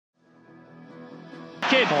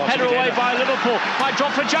in. Header away by Liverpool. High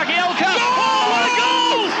drop for Jagielka. Oh, what a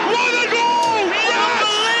goal! What a goal! Yes!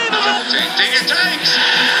 Unbelievable! It takes. And scores!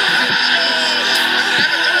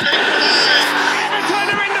 Everton equalise!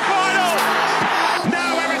 Everton are in the final!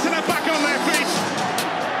 Now Everton are back on their feet.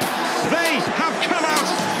 They have come out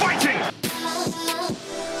fighting.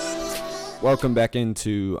 Welcome back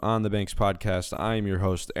into On the Banks podcast. I am your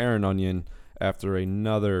host, Aaron Onion. After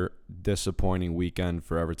another disappointing weekend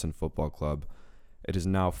for Everton Football Club, it is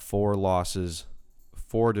now 4 losses,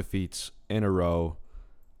 4 defeats in a row.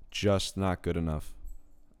 Just not good enough.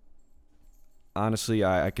 Honestly,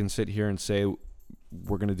 I can sit here and say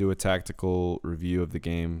we're going to do a tactical review of the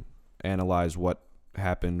game, analyze what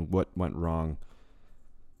happened, what went wrong.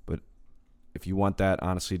 But if you want that,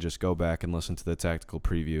 honestly, just go back and listen to the tactical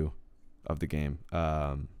preview of the game,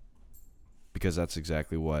 because that's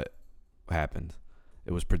exactly what happened.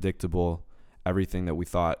 It was predictable. Everything that we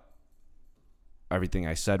thought, everything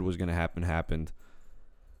I said was going to happen happened.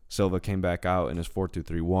 Silva came back out in his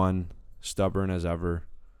 4-2-3-1, stubborn as ever.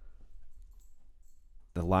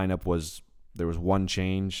 The lineup there was one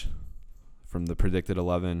change from the predicted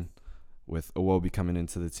 11 with Iwobi coming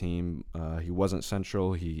into the team. He wasn't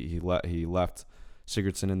central. He left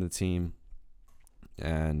Sigurdsson in the team,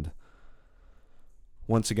 and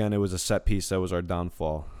once again, it was a set piece that was our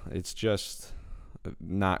downfall. It's just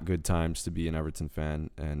not good times to be an Everton fan,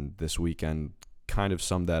 and this weekend kind of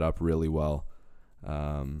summed that up really well.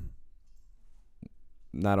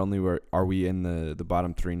 Not only are we in the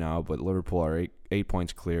bottom 3 now, but Liverpool are 8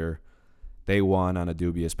 points clear. They won on a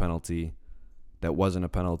dubious penalty that wasn't a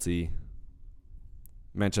penalty.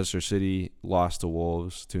 Manchester City lost to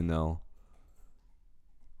Wolves 2-0.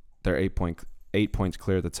 They're 8 points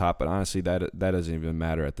clear at the top, but honestly, that doesn't even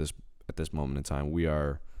matter at this moment in time. We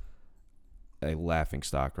are a laughing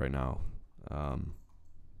stock right now.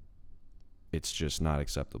 It's just not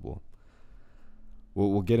acceptable.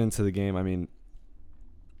 We'll get into the game. I mean,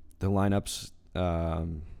 the lineups.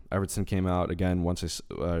 Everton came out again.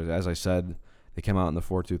 As I said, they came out in the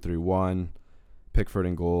 4-2-3-1. Pickford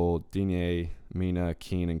in goal. Digne, Mina,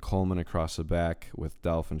 Keane, and Coleman across the back with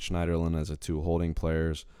Delph and Schneiderlin as the 2 holding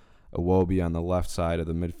players. Iwobi on the left side of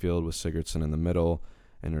the midfield with Sigurdsson in the middle,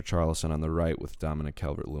 and Richarlison on the right with Dominic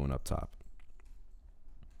Calvert-Lewin up top.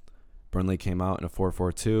 Burnley came out in a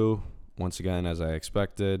 4-4-2, once again as I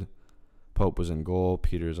expected. Pope was in goal,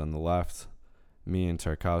 Peters on the left, me and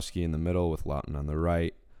Tarkowski in the middle with Lawton on the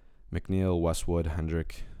right, McNeil, Westwood,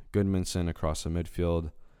 Hendrick, Goodmanson across the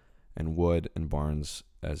midfield, and Wood and Barnes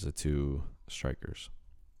as the 2 strikers.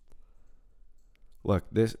 Look,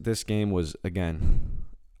 this game was, again,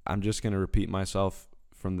 I'm just going to repeat myself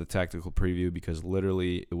from the tactical preview because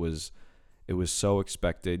literally it was so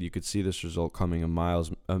expected. You could see this result coming a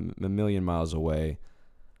million miles away.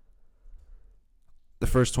 The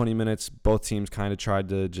first 20 minutes, both teams kind of tried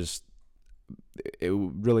to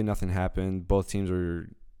really nothing happened. Both teams were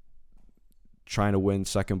trying to win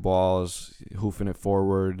second balls, hoofing it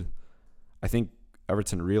forward. I think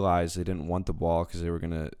Everton realized they didn't want the ball because they were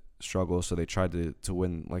going to struggle, so they tried to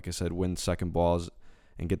win, like I said, win second balls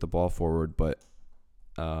and get the ball forward. But,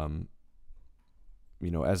 as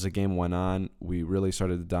the game went on, we really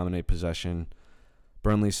started to dominate possession.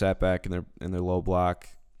 Burnley sat back in their low block.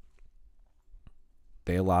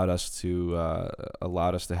 They allowed us to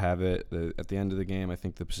have it. At the end of the game, I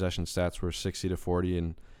think the possession stats were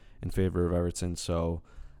 60-40 in favor of Everton. So,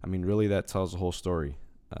 I mean, really that tells the whole story.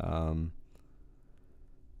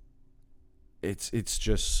 It's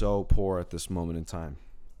just so poor at this moment in time.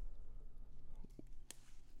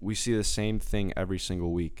 We see the same thing every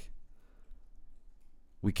single week.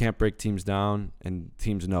 We can't break teams down, and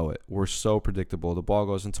teams know it. We're so predictable. The ball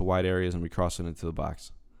goes into wide areas, and we cross it into the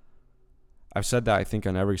box. I've said that, I think,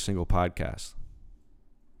 on every single podcast.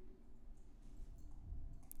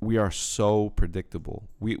 We are so predictable.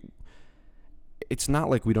 It's not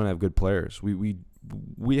like we don't have good players. We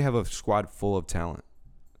have a squad full of talent.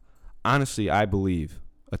 Honestly, I believe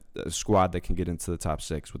a squad that can get into the top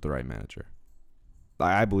 6 with the right manager.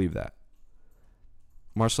 I believe that.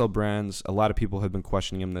 Marcel Brands, a lot of people have been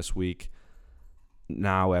questioning him this week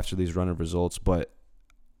now after these run of results, but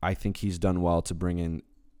I think he's done well to bring in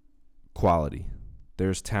quality.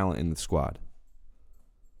 There's talent in the squad.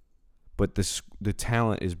 But the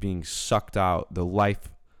talent is being sucked out. The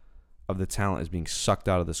life of the talent is being sucked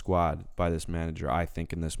out of the squad by this manager, I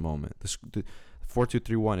think, in this moment. The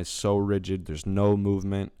 4-2-3-1 is so rigid. There's no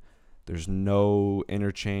movement. There's no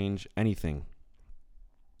interchange, anything.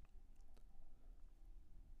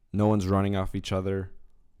 No one's running off each other.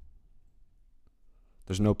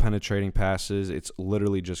 There's no penetrating passes. It's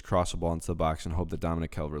literally just cross the ball into the box and hope that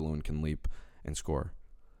Dominic Calvert-Lewin can leap and score.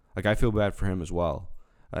 Like, I feel bad for him as well.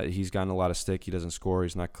 He's gotten a lot of stick. He doesn't score.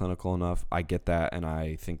 He's not clinical enough. I get that, and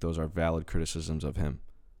I think those are valid criticisms of him.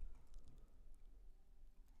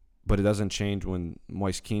 But it doesn't change when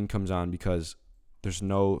Moise Kean comes on, because there's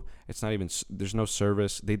no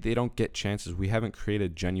service. They don't get chances. We haven't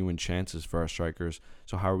created genuine chances for our strikers,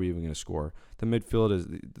 so how are we even going to score? The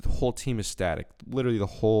midfield the whole team is static. Literally, the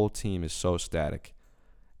whole team is so static.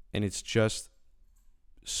 And it's just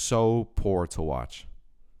so poor to watch.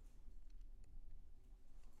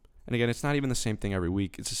 And again, it's not even the same thing every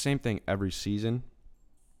week. It's the same thing every season.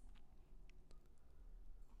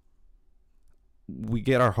 We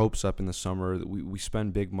get our hopes up in the summer. We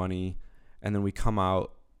spend big money, and then we come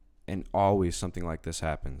out, and always something like this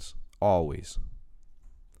happens. Always.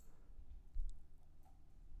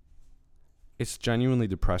 It's genuinely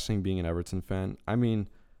depressing being an Everton fan. I mean,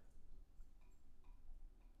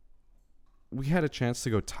 we had a chance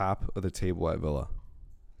to go top of the table at Villa.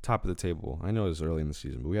 Top of the table. I know it was early in the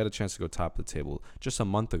season, but we had a chance to go top of the table just a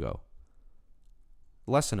month ago.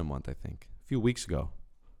 Less than a month, I think. A few weeks ago.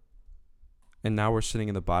 And now we're sitting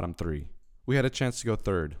in the bottom 3. We had a chance to go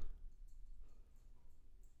third.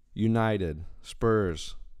 United,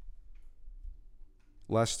 Spurs,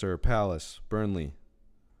 Leicester, Palace, Burnley.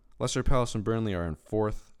 Leicester, Palace, and Burnley are in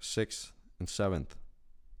 4th, 6th, and 7th.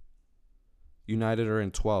 United are in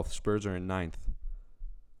 12th. Spurs are in 9th.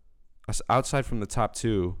 Outside from the top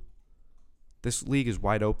 2, this league is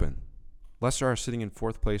wide open. Leicester are sitting in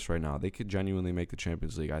 4th place right now. They could genuinely make the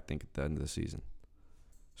Champions League, I think, at the end of the season.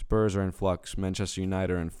 Spurs are in flux. Manchester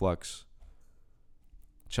United are in flux.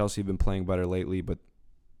 Chelsea have been playing better lately, but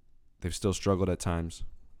they've still struggled at times.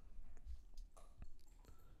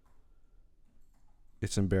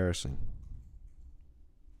 It's embarrassing.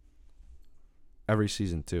 Every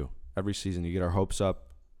season, too. Every season, you get our hopes up,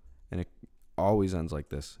 and it always ends like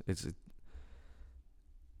this. It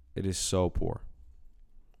is so poor.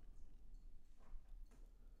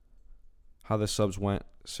 How the subs went,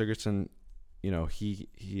 Sigurdsson, he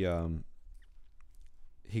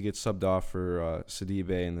gets subbed off for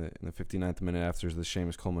Sidibe in the 59th minute after the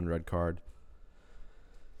Seamus Coleman red card,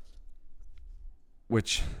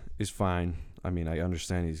 which is fine. I mean, I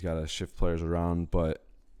understand he's got to shift players around, but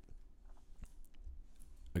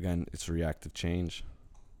again, it's a reactive change.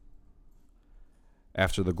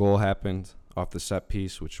 After the goal happened off the set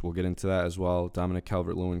piece, which we'll get into that as well, Dominic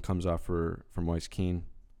Calvert-Lewin comes off for Moise Kean.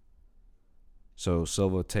 So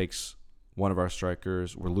Silva takes one of our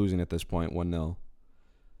strikers. We're losing at this point, 1-0.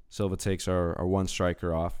 Silva takes our one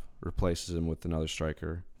striker off, replaces him with another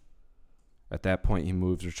striker. At that point, he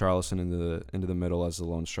moves Richarlison into the middle as the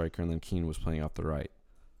lone striker, and then Kean was playing off the right.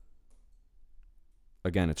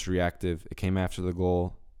 Again, it's reactive. It came after the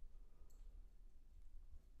goal.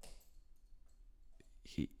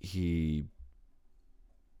 He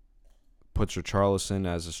puts Richarlison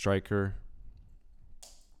as a striker.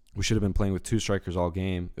 We should have been playing with 2 strikers all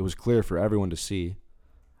game. It was clear for everyone to see.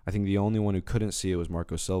 I think the only one who couldn't see it was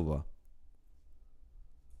Marco Silva.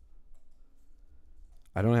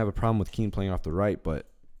 I don't have a problem with Kean playing off the right, but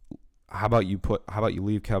how about you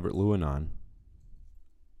leave Calvert-Lewin on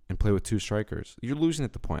and play with 2 strikers? You're losing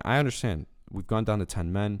at the point. I understand. We've gone down to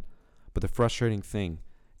 10 men, but the frustrating thing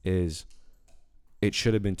is it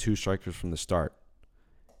should have been 2 strikers from the start.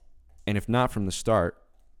 And if not from the start,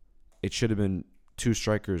 it should have been 2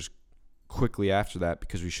 strikers quickly after that,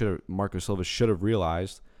 because Marco Silva should have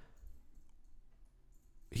realized.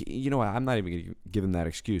 You know what? I'm not even going to give him that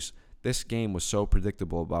excuse. This game was so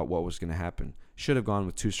predictable about what was going to happen. Should have gone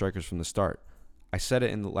with 2 strikers from the start. I said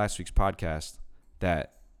it in the last week's podcast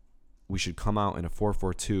that we should come out in a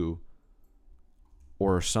 4-4-2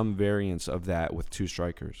 or some variance of that with 2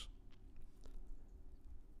 strikers.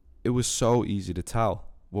 It was so easy to tell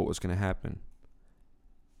what was going to happen.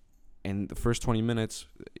 And the first 20 minutes,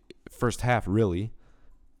 first half really,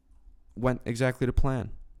 went exactly to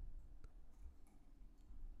plan.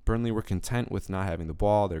 Burnley were content with not having the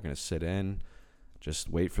ball. They're going to sit in, just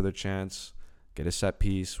wait for their chance, get a set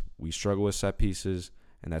piece. We struggle with set pieces,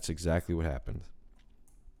 and that's exactly what happened.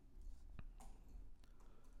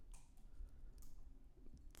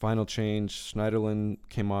 Final change, Schneiderlin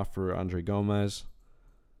came off for Andre Gomez,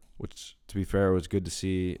 which, to be fair, was good to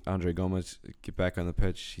see Andre Gomez get back on the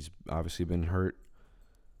pitch. He's obviously been hurt.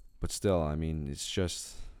 But still, I mean,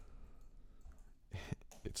 it's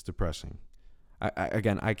depressing.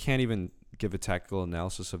 I can't even give a tactical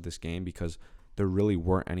analysis of this game because there really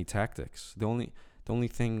weren't any tactics. The only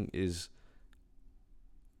thing is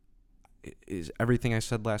everything I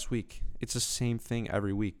said last week. It's the same thing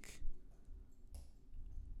every week.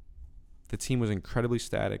 The team was incredibly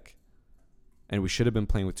static, and we should have been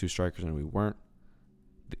playing with 2 strikers, and we weren't.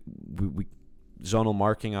 we zonal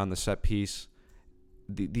marking on the set piece.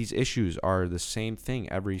 These issues are the same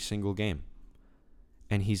thing every single game,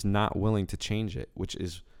 and he's not willing to change it, which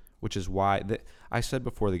is why I said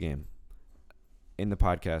before the game in the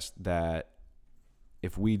podcast that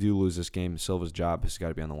if we do lose this game, Silva's job has got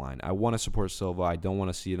to be on the line. I want to support Silva. I don't want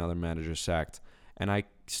to see another manager sacked, and I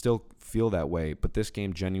still feel that way. But this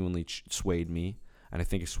game genuinely swayed me, and I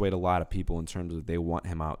think it swayed a lot of people in terms of they want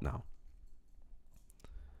him out now.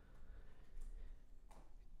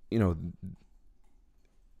 You know,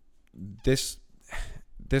 this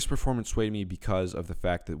performance swayed me because of the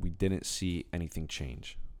fact that we didn't see anything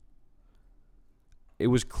change. It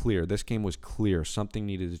was clear. This game was clear. Something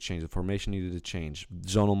needed to change. The formation needed to change.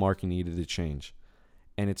 Zonal marking needed to change.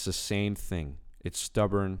 And it's the same thing. It's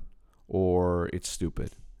stubborn or it's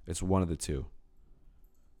stupid. It's one of the two.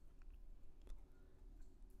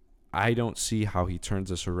 I don't see how he turns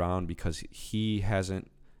this around because he hasn't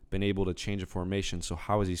been able to change a formation. So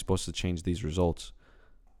how is he supposed to change these results?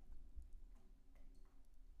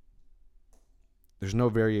 There's no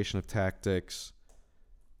variation of tactics.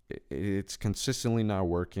 It's consistently not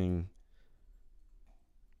working.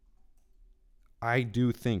 I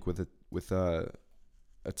do think with a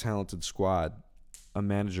talented squad, a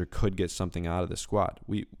manager could get something out of the squad.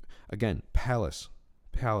 Palace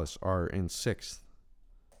are in 6th.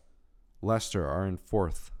 Leicester are in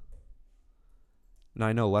 4th. Now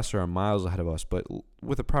I know Leicester are miles ahead of us, but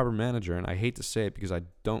with a proper manager, and I hate to say it because I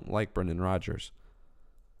don't like Brendan Rodgers,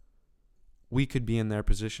 we could be in their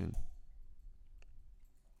position.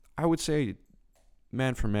 I would say,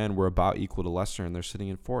 man for man, we're about equal to Leicester, and they're sitting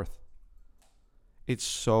in 4th. It's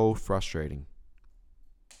so frustrating.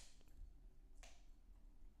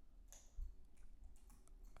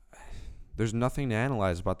 There's nothing to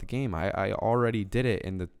analyze about the game. I already did it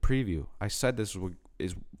in the preview. I said this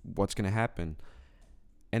is what's going to happen,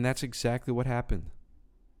 and that's exactly what happened.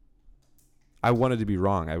 I wanted to be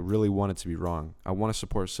wrong. I really wanted to be wrong. I want to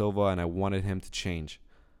support Silva, and I wanted him to change.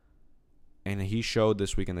 And he showed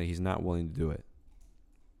this weekend that he's not willing to do it.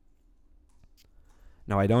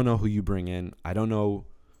 Now, I don't know who you bring in. I don't know,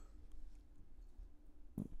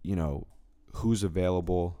 who's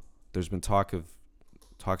available. There's been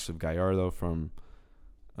talks of Gallardo from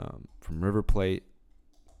River Plate,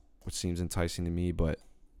 which seems enticing to me, but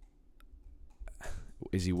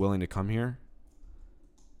is he willing to come here?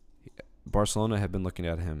 Barcelona have been looking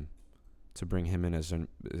at him to bring him in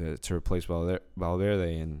to replace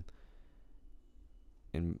Valverde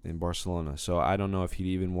in Barcelona. So I don't know if he'd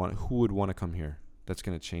even who would want to come here. That's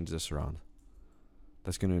going to change this around.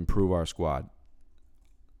 That's going to improve our squad.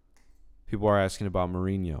 People are asking about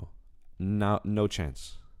Mourinho. No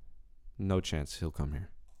chance. No chance he'll come here.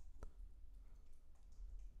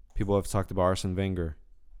 People have talked about Arsene Wenger.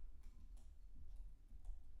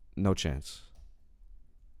 No chance.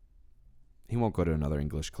 He won't go to another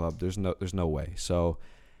English club. There's no way. So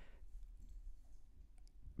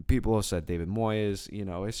people have said David Moyes.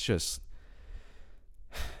 It's just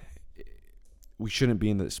we shouldn't be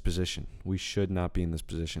in this position. We should not be in this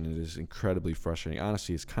position. It is incredibly frustrating.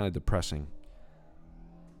 Honestly, it's kind of depressing.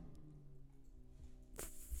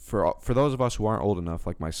 For those of us who aren't old enough,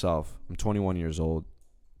 like myself, I'm 21 years old.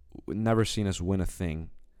 Never seen us win a thing.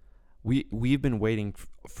 We've been waiting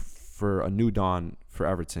for a new dawn for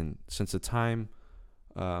Everton since the time,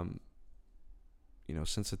 since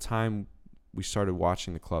the time we started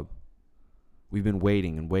watching the club. We've been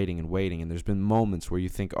waiting and waiting and waiting, and there's been moments where you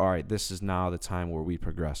think, all right, this is now the time where we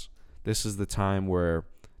progress. This is the time where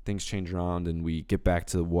things change around and we get back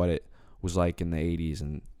to what it was like in the 80s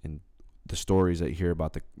and the stories that you hear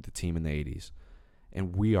about the team in the 80s.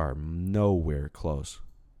 And we are nowhere close.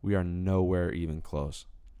 We are nowhere even close.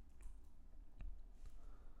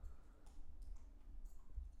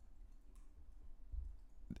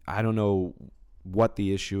 I don't know what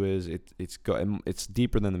the issue is. It's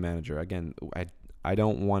deeper than the manager. Again, I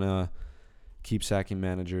don't want to keep sacking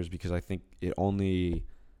managers because I think it only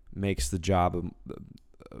makes the job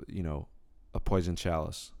a poison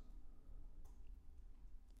chalice.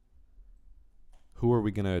 Who are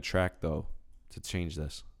we going to attract, though, to change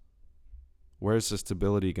this? Where is the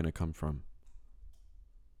stability going to come from?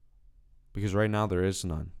 Because right now there is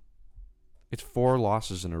none. It's 4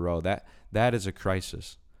 losses in a row. That is a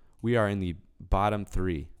crisis. We are in the bottom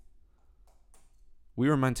 3. We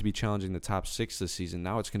were meant to be challenging the top 6 this season.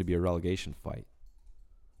 Now it's going to be a relegation fight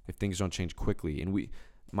if things don't change quickly. And we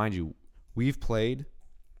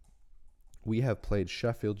have played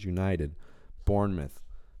Sheffield United, Bournemouth,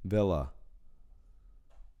 Villa,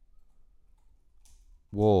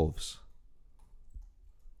 Wolves,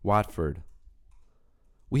 Watford.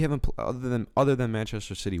 We haven't other than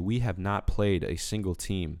Manchester City, we have not played a single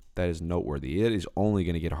team that is noteworthy. It is only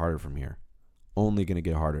going to get harder from here. Only going to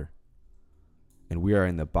get harder. And we are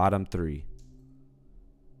in the bottom 3.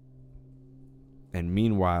 And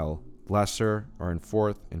meanwhile, Leicester are in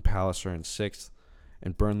 4th, and Palace are in 6th,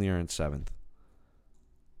 and Burnley are in 7th.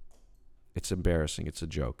 It's embarrassing. It's a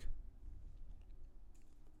joke.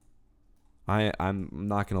 I'm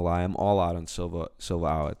not going to lie. I'm all out on Silva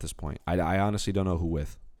out at this point. I honestly don't know who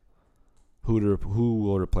with. Who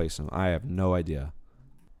will replace him? I have no idea.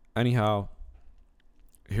 Anyhow,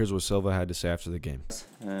 here's what Silva had to say after the game.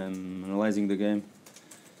 Analyzing the game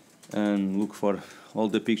and look for all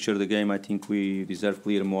the picture of the game, I think we deserve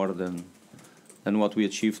clear more than what we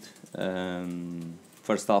achieved.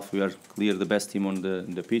 First half, we are clear the best team on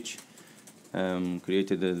the pitch.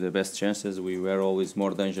 Created the best chances. We were always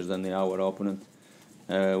more dangerous than our opponent.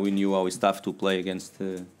 We knew how it's tough to play against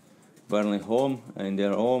Burnley home. In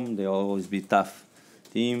their home, they always be tough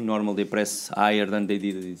team. Normally they press higher than they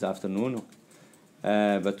did this afternoon.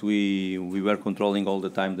 But we were controlling all the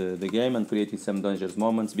time the game and creating some dangerous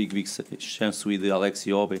moments. Big chance with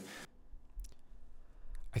Alexi Obi.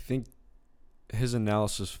 I think his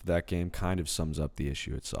analysis of that game kind of sums up the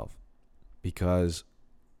issue itself, because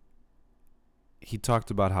he talked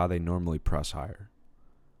about how they normally press higher,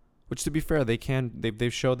 which, to be fair, they can.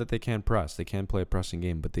 They've showed that they can press. They can play a pressing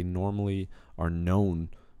game, but they normally are known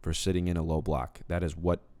for sitting in a low block. That is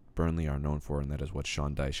what Burnley are known for, and that is what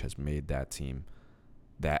Sean Dyche has made that team.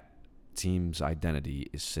 That team's identity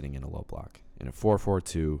is sitting in a low block. In a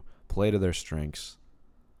 4-4-2, play to their strengths,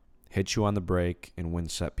 hit you on the break, and win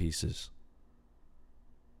set pieces.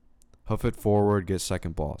 Hoof it forward, get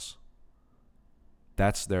second balls.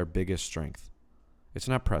 That's their biggest strength. It's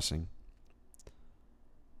not pressing.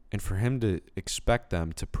 And for him to expect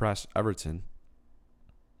them to press Everton,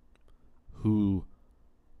 who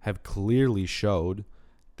have clearly showed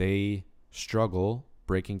they struggle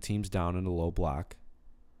breaking teams down in a low block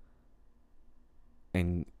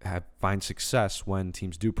and find success when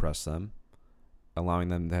teams do press them, allowing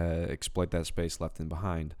them to exploit that space left and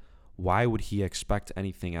behind, why would he expect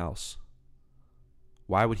anything else?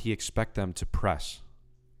 Why would he expect them to press?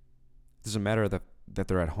 It doesn't matter that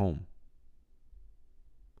they're at home.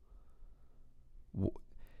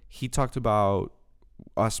 He talked about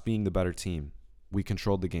us being the better team. We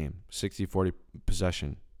controlled the game, 60-40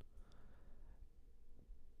 possession.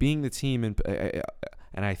 Being the team, and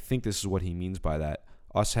I think this is what he means by that,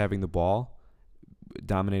 us having the ball,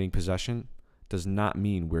 dominating possession, does not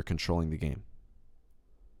mean we're controlling the game.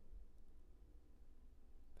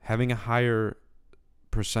 Having a higher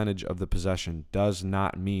percentage of the possession does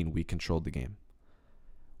not mean we controlled the game.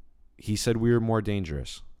 He said we were more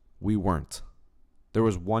dangerous. We weren't. There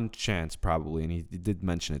was one chance probably, and he did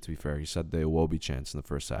mention it, to be fair. He said the Iwobi chance in the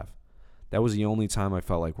first half. That was the only time I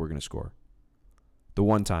felt like we're going to score. The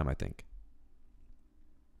one time, I think.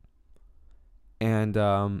 And,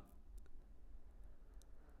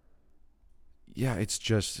 yeah, it's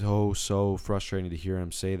just so frustrating to hear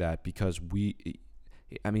him say that, because we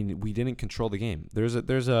didn't control the game.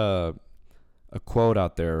 There's a quote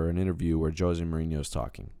out there, or an interview where Jose Mourinho is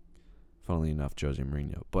talking. Funnily enough, Jose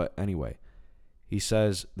Mourinho. But anyway, he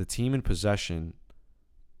says the team in possession,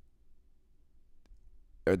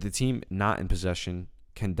 or the team not in possession,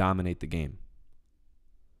 can dominate the game.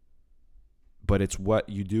 But it's what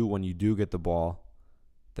you do when you do get the ball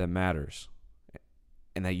that matters,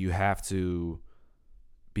 and that you have to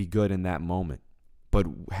be good in that moment. But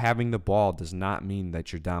having the ball does not mean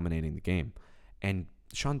that you're dominating the game. And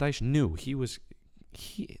Sean Dyche knew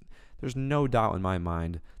there's no doubt in my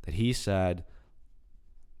mind that he said,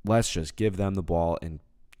 let's just give them the ball and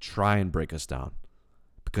try and break us down,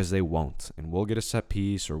 because they won't. And we'll get a set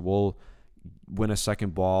piece, or we'll win a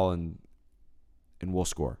second ball and we'll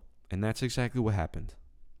score. And that's exactly what happened.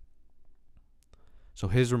 So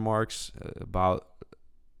his remarks about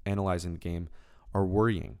analyzing the game are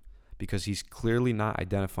worrying, because he's clearly not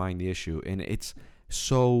identifying the issue. And it's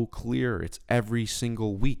so clear. It's every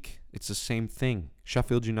single week. It's the same thing.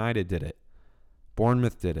 Sheffield United did it.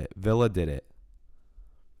 Bournemouth did it. Villa did it.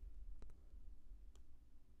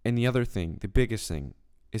 And the other thing, the biggest thing,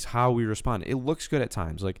 is how we respond. It looks good at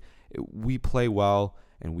times. We play well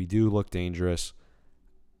and we do look dangerous.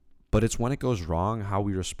 But it's when it goes wrong, how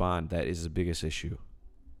we respond, that is the biggest issue.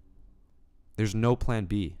 There's no plan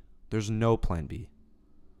B. There's no plan B.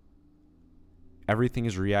 Everything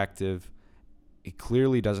is reactive. It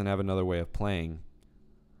clearly doesn't have another way of playing.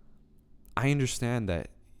 I understand that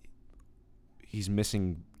he's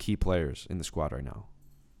missing key players in the squad right now.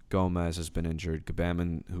 Gomez has been injured.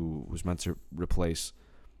 Gabaman, who was meant to replace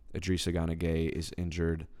Idrissa Gana Gueye is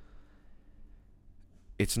injured.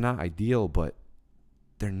 It's not ideal, but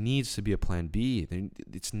there needs to be a plan B.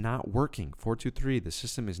 It's not working. 4-2-3, the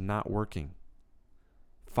system is not working.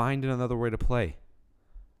 Find another way to play.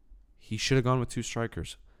 He should have gone with 2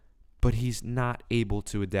 strikers, but he's not able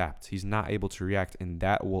to adapt. He's not able to react, and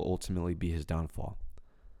that will ultimately be his downfall.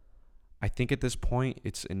 I think at this point,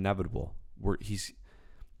 it's inevitable. He's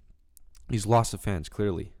lost the fans,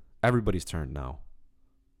 clearly. Everybody's turned now.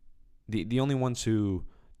 The only ones who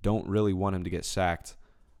don't really want him to get sacked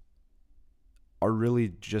are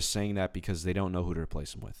really just saying that because they don't know who to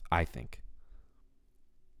replace him with, I think.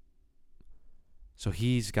 So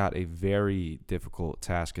he's got a very difficult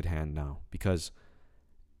task at hand now, because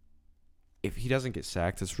if he doesn't get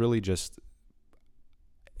sacked, it's really just...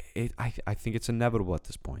 I think it's inevitable at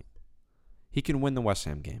this point. He can win the West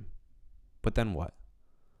Ham game, but then what?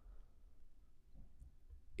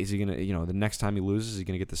 Is he going to, the next time he loses, is he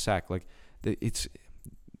going to get the sack?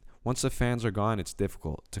 Once the fans are gone, it's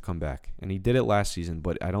difficult to come back. And he did it last season,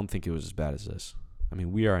 but I don't think it was as bad as this. I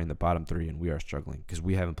mean, we are in the bottom 3 and we are struggling because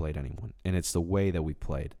we haven't played anyone. And it's the way that we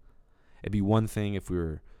played. It'd be one thing if we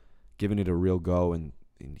were giving it a real go and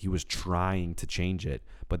he was trying to change it.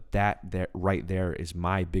 But that right there is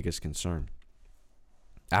my biggest concern.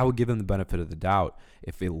 I would give him the benefit of the doubt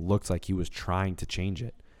if it looked like he was trying to change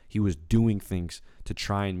it. He was doing things to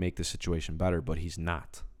try and make the situation better, but he's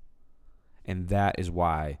not. And that is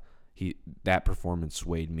why that performance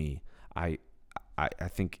swayed me. I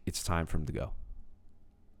think it's time for him to go.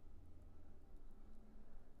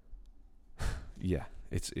 Yeah,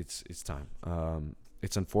 it's time.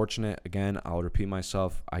 It's unfortunate. Again, I'll repeat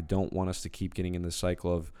myself. I don't want us to keep getting in the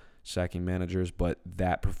cycle of sacking managers, but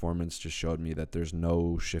that performance just showed me that there's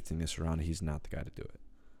no shifting this around. He's not the guy to do it.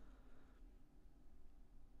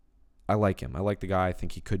 I like him. I like the guy. I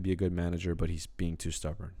think he could be a good manager, but he's being too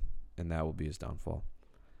stubborn, and that will be his downfall.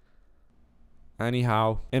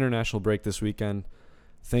 Anyhow, international break this weekend.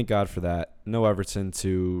 Thank God for that. No Everton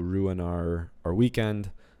to ruin our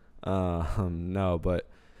weekend. No, but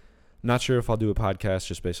not sure if I'll do a podcast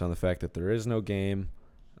just based on the fact that there is no game.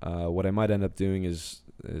 What I might end up doing is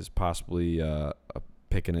possibly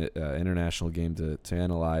picking an international game to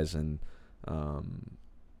analyze and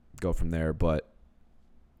go from there. But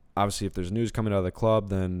obviously, if there's news coming out of the club,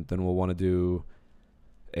 then we'll want to do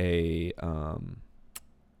a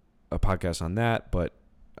podcast on that. But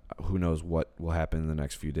who knows what will happen in the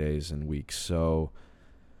next few days and weeks. So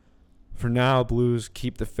for now, Blues,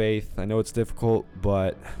 keep the faith. I know it's difficult,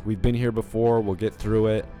 but we've been here before. We'll get through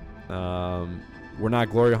it. We're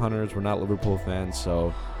not glory hunters. We're not Liverpool fans.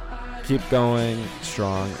 So keep going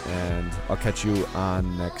strong, and I'll catch you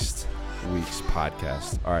on next week's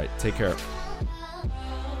podcast. All right, take care.